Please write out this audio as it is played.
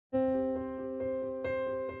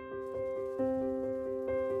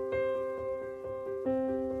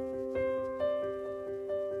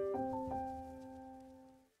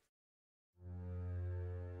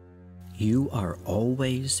You are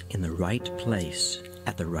always in the right place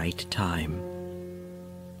at the right time.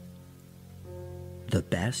 The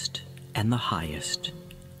best and the highest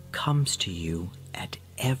comes to you at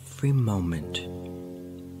every moment.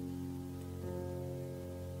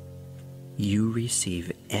 You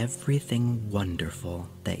receive everything wonderful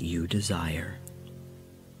that you desire.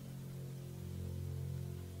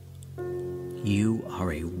 You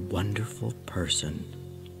are a wonderful person.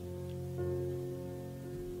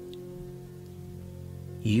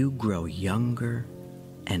 You grow younger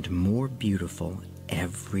and more beautiful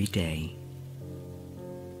every day.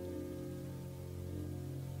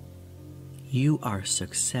 You are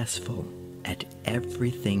successful at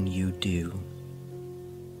everything you do.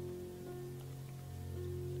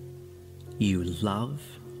 You love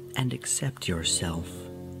and accept yourself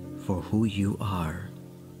for who you are.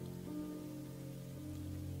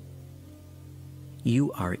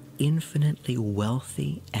 You are infinitely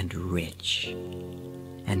wealthy and rich,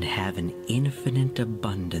 and have an infinite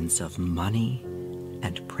abundance of money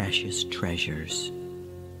and precious treasures.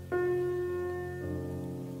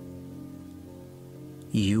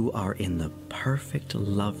 You are in the perfect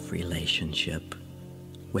love relationship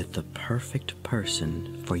with the perfect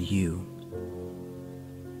person for you.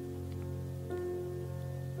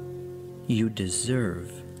 You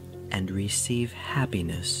deserve and receive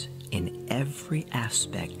happiness in every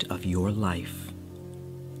aspect of your life.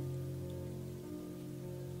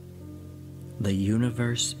 The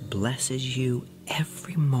universe blesses you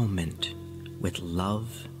every moment with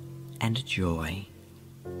love and joy.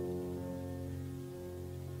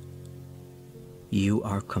 You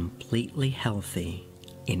are completely healthy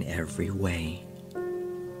in every way.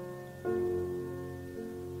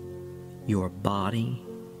 Your body,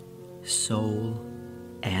 soul,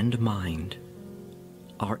 and mind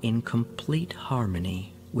are in complete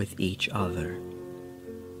harmony with each other,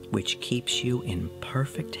 which keeps you in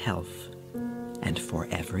perfect health and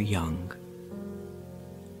forever young.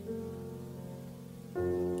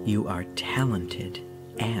 You are talented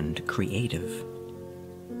and creative.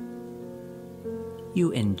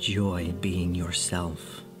 You enjoy being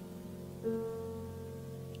yourself.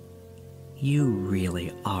 You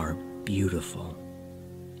really are beautiful.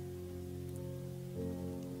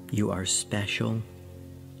 You are special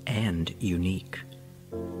and unique.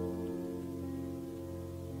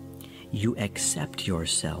 You accept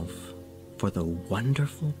yourself for the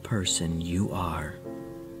wonderful person you are.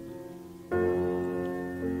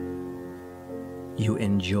 You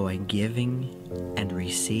enjoy giving and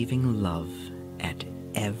receiving love at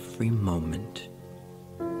every moment.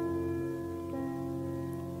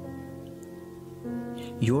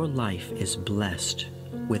 Your life is blessed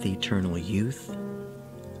with eternal youth,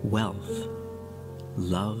 wealth,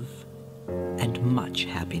 love, and much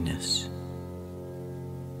happiness.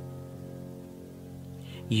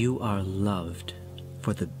 You are loved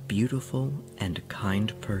for the beautiful and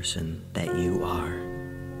kind person that you are.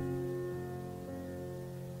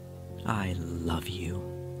 I love you.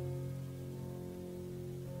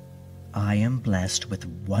 I am blessed with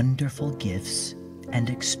wonderful gifts and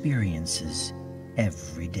experiences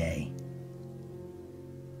every day.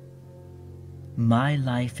 My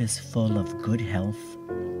life is full of good health,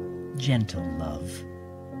 gentle love,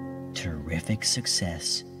 terrific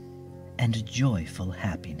success, and joyful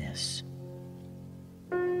happiness.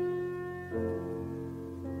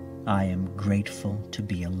 I am grateful to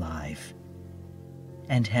be alive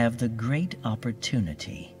and have the great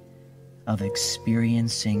opportunity of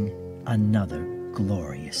experiencing another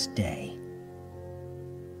glorious day.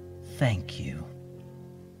 Thank you.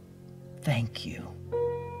 Thank you.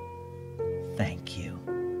 Thank you.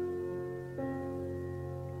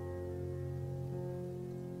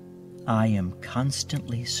 I am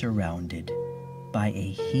constantly surrounded by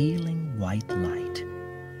a healing white light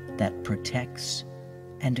that protects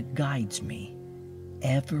and guides me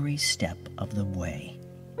every step of the way.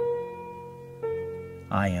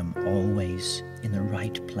 I am always in the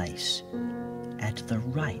right place at the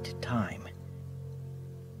right time.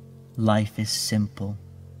 Life is simple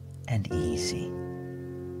and easy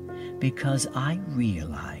because I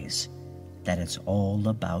realize that it's all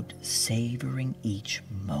about savoring each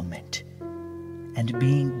moment and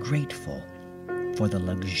being grateful for the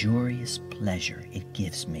luxurious pleasure it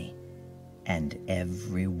gives me and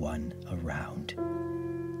everyone around.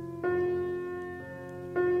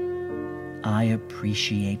 I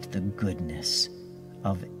appreciate the goodness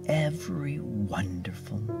of every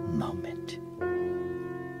wonderful moment.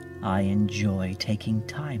 I enjoy taking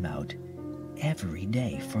time out every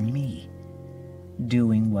day for me,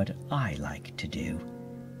 doing what I like to do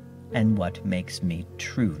and what makes me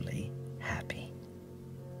truly happy.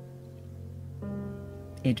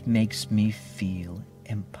 It makes me feel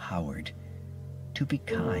empowered to be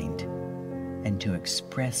kind and to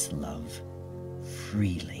express love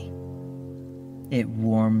freely. It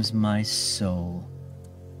warms my soul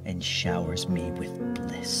and showers me with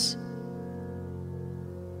bliss.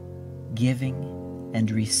 Giving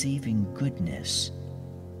and receiving goodness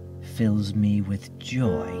fills me with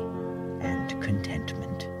joy and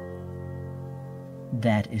contentment.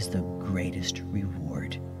 That is the greatest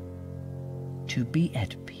reward, to be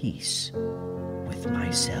at peace with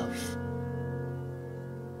myself.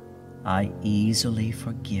 I easily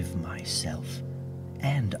forgive myself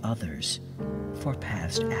and others for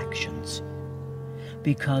past actions,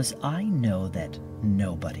 because I know that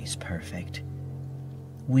nobody's perfect.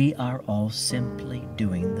 We are all simply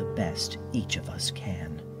doing the best each of us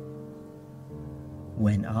can.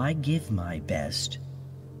 When I give my best,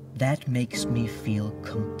 that makes me feel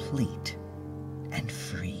complete and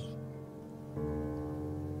free.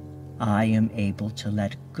 I am able to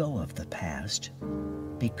let go of the past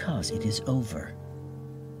because it is over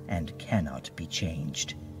and cannot be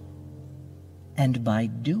changed. And by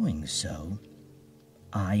doing so,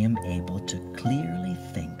 I am able to clearly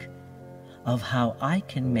think of how I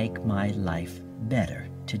can make my life better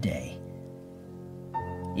today.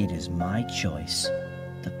 It is my choice,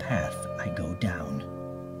 the path I go down.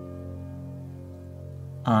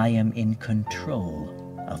 I am in control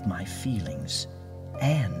of my feelings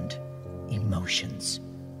and emotions.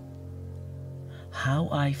 How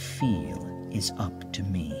I feel is up to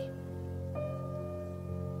me.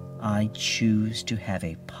 I choose to have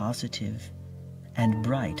a positive and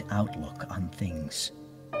bright outlook on things.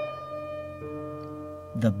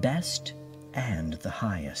 The best and the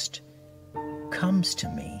highest comes to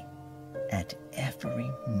me at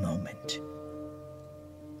every moment.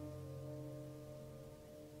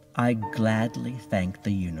 I gladly thank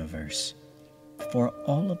the universe for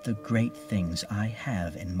all of the great things I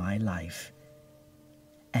have in my life.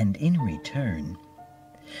 And in return,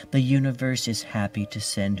 the universe is happy to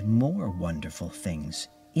send more wonderful things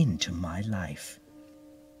into my life.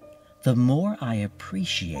 The more I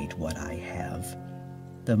appreciate what I have,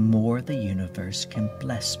 the more the universe can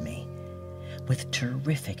bless me with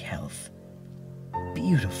terrific health,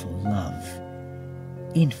 beautiful love,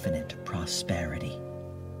 infinite prosperity,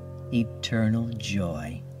 eternal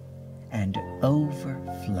joy, and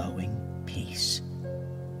overflowing peace.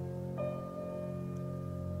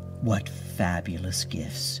 What fabulous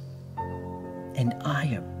gifts, and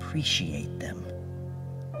I appreciate them.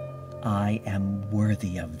 I am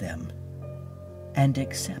worthy of them and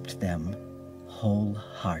accept them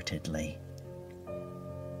wholeheartedly.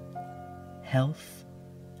 Health,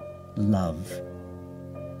 love,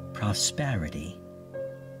 prosperity,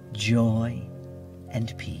 joy,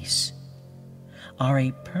 and peace are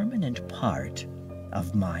a permanent part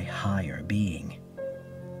of my higher being.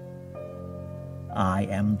 I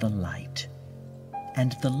am the light,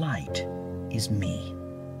 and the light is me.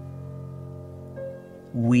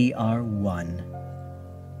 We are one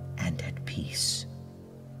and at peace.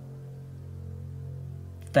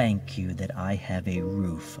 Thank you that I have a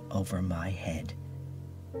roof over my head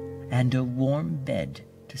and a warm bed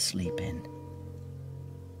to sleep in.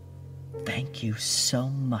 Thank you so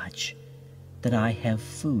much that I have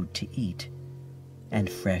food to eat and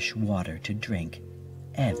fresh water to drink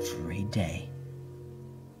every day.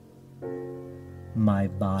 My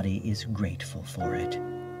body is grateful for it,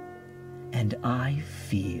 and I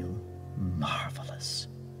feel marvelous.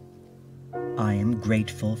 I am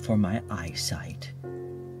grateful for my eyesight,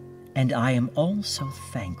 and I am also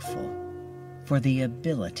thankful for the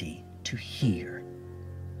ability to hear,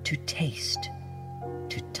 to taste,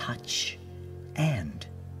 to touch, and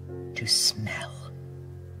to smell.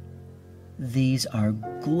 These are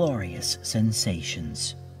glorious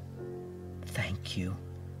sensations. Thank you.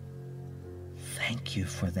 Thank you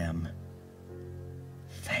for them.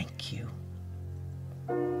 Thank you.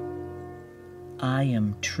 I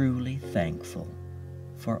am truly thankful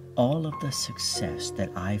for all of the success that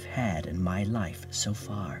I've had in my life so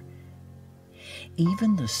far.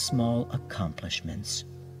 Even the small accomplishments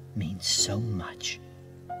mean so much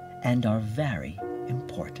and are very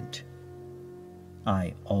important.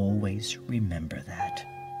 I always remember that.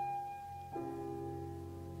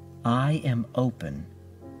 I am open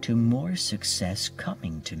to more success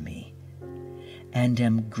coming to me, and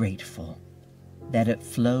am grateful that it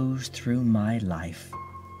flows through my life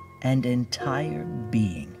and entire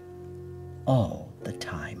being all the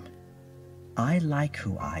time. I like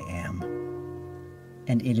who I am,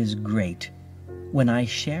 and it is great when I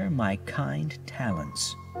share my kind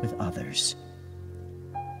talents with others.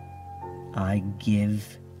 I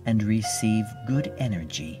give and receive good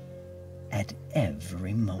energy at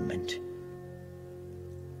every moment.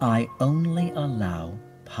 I only allow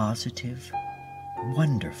positive,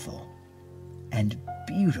 wonderful, and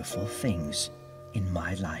beautiful things in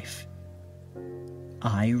my life.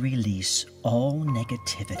 I release all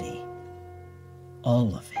negativity,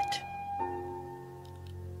 all of it.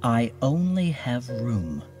 I only have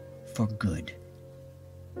room for good.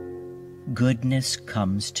 Goodness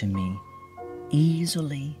comes to me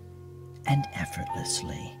easily and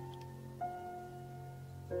effortlessly.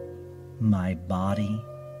 My body,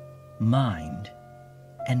 mind,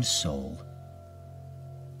 and soul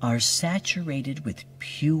are saturated with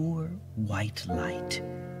pure white light,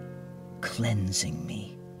 cleansing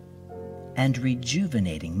me and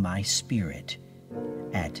rejuvenating my spirit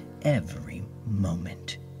at every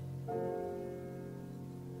moment.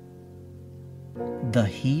 The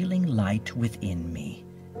healing light within me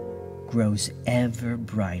grows ever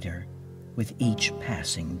brighter with each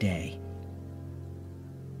passing day.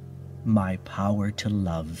 My power to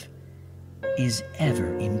love is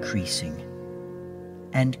ever increasing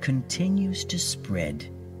and continues to spread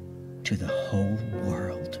to the whole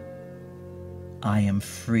world. I am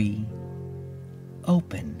free,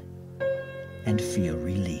 open, and feel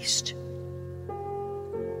released.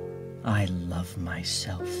 I love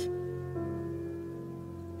myself.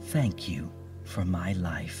 Thank you for my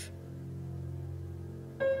life.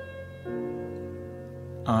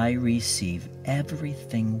 I receive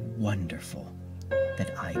everything wonderful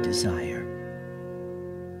that I desire.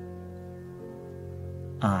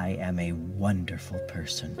 I am a wonderful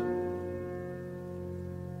person.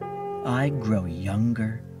 I grow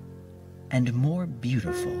younger and more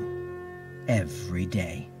beautiful every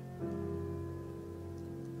day.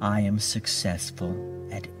 I am successful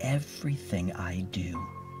at everything I do.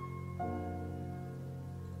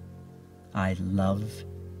 I love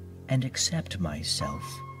and accept myself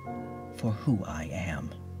for who I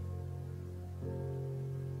am.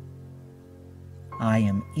 I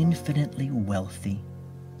am infinitely wealthy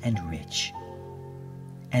and rich,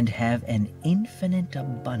 and have an infinite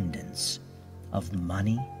abundance of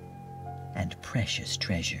money and precious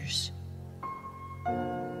treasures.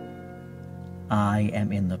 I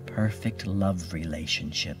am in the perfect love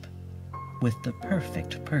relationship with the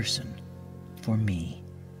perfect person for me.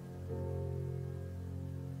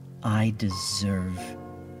 I deserve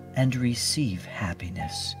and receive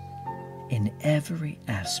happiness in every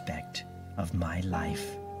aspect of my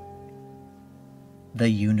life. The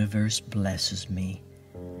universe blesses me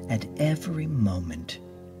at every moment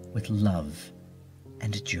with love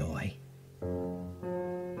and joy.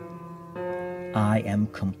 I am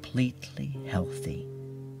completely healthy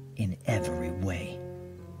in every way.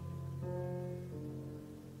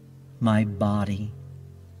 My body,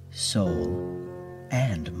 soul,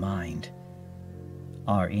 and mind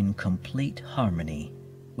are in complete harmony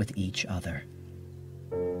with each other,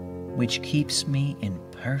 which keeps me in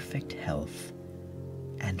perfect health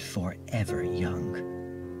and forever young.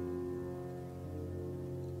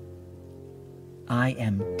 I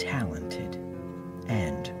am talented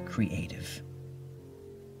and creative.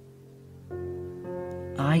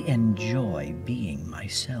 I enjoy being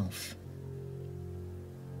myself.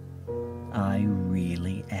 I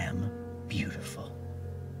really am beautiful.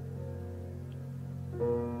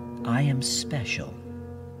 I am special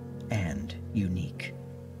and unique.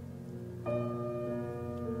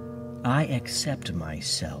 I accept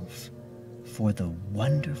myself for the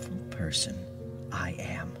wonderful person I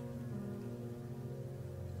am.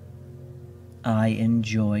 I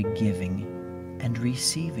enjoy giving and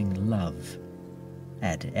receiving love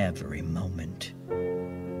at every moment.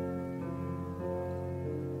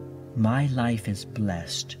 My life is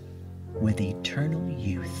blessed with eternal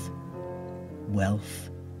youth, wealth,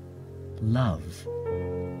 love,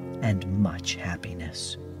 and much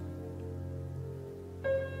happiness.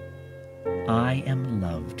 I am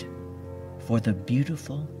loved for the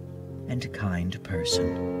beautiful and kind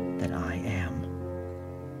person that I am.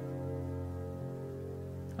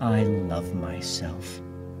 I love myself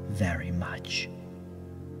very much.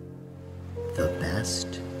 The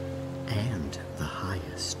best and the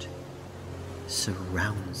highest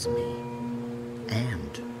surrounds me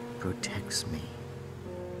and protects me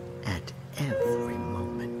at every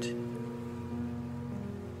moment.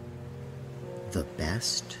 The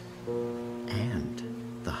best and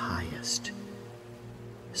the highest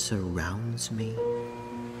surrounds me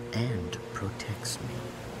and protects me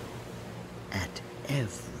at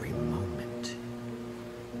every moment.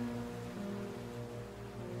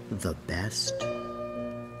 The best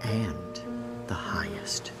and the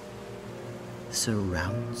highest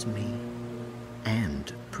surrounds me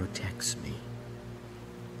and protects me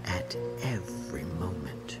at every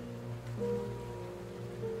moment.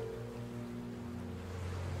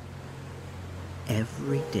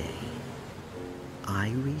 Every day,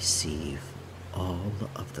 I receive all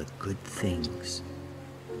of the good things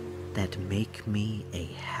that make me a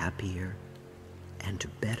happier and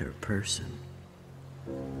better person.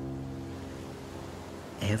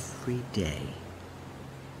 Every day,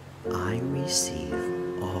 I receive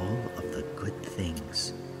all of the good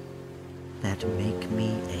things that make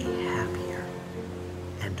me a happier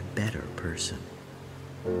and better person.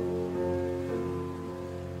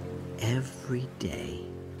 Every day,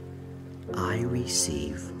 I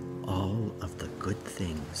receive all of the good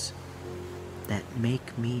things that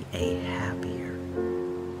make me a happier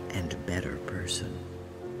and better person.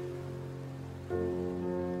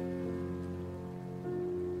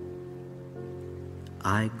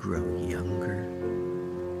 I grow younger,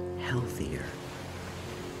 healthier,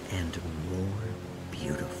 and more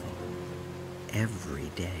beautiful every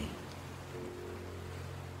day.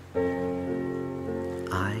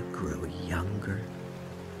 I grow younger,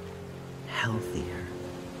 healthier,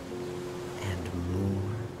 and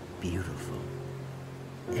more beautiful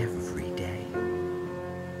every day.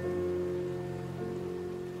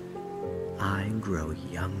 I grow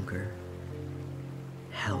younger,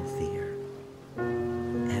 healthier,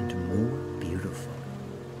 and more beautiful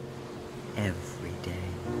every day.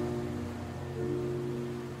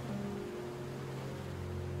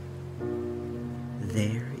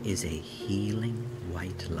 There is a healing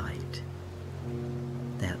white light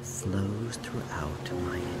that flows throughout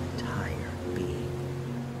my entire being,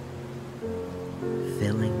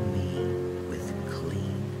 filling me with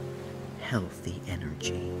clean, healthy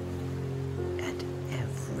energy at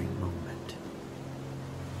every moment.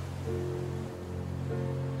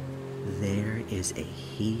 There is a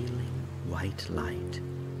healing white light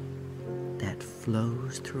that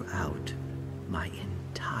flows throughout my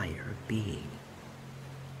entire being,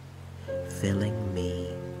 filling me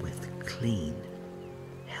with clean,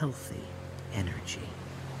 healthy energy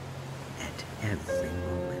at every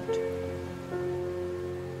moment.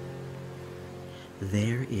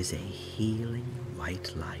 There is a healing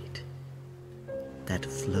white light that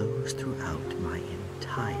flows throughout my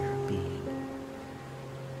entire being,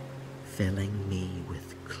 filling me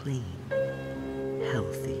with clean,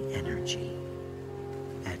 healthy energy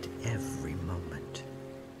at every moment.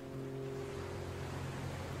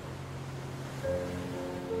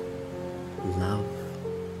 Love,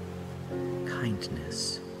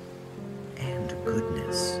 kindness, and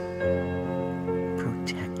goodness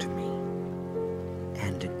protect me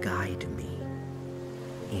and guide me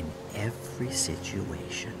in every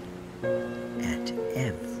situation at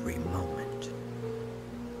every moment.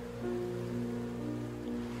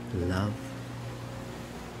 Love,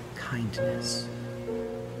 kindness,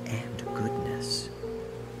 and goodness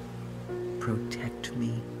protect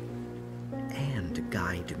me and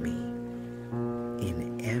guide me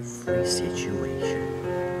in every situation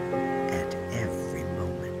at every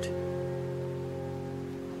moment.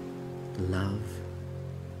 Love,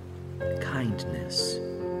 kindness,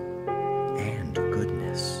 and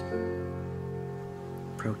goodness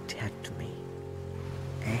protect me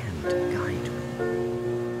and guide me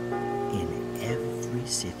in every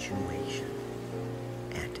situation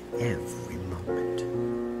at every moment.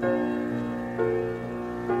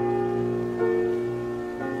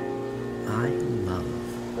 I love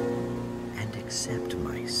and accept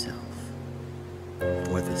myself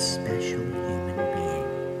for the special human being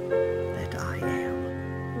that I am.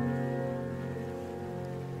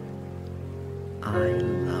 I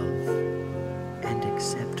love and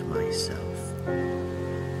accept myself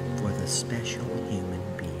for the special human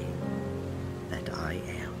being that I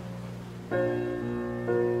am.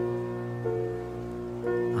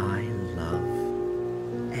 I love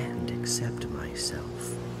and accept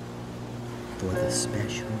myself for the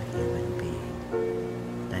special human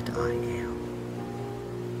being that I am.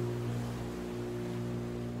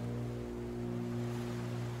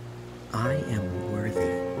 I am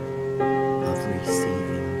worthy of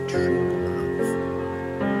receiving true love,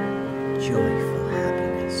 joyful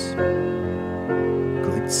happiness,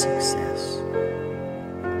 good success,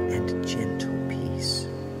 and gentle peace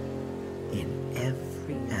in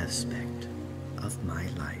every aspect of my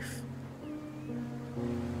life.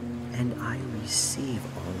 And I receive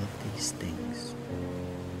all of these things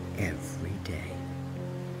every day.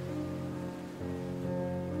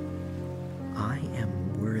 I am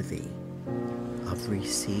worthy of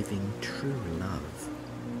receiving true love,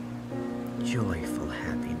 joyful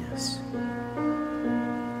happiness,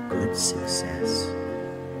 good success,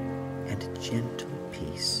 and gentle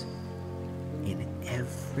peace in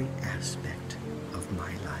every aspect of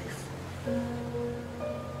my life.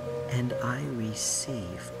 And I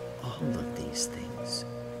receive all of these things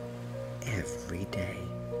every day.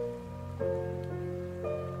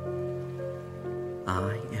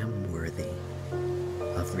 I am worthy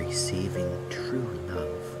of receiving true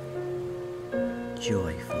love,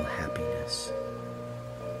 joyful happiness,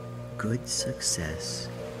 good success,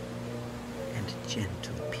 and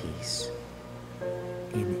gentle peace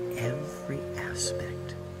in every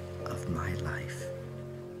aspect of my life.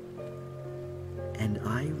 And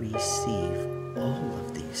I receive all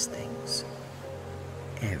of these things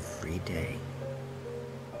every day.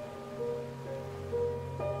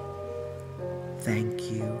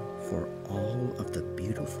 Thank you for all of the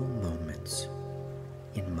beautiful moments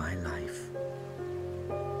in my life.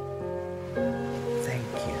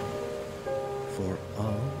 Thank you for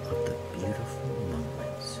all of the beautiful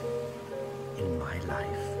moments in my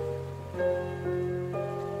life.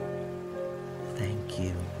 Thank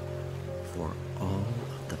you for all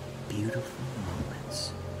of the beautiful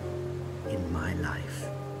moments in my life.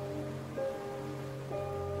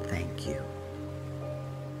 Thank you.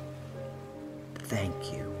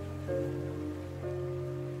 Thank you.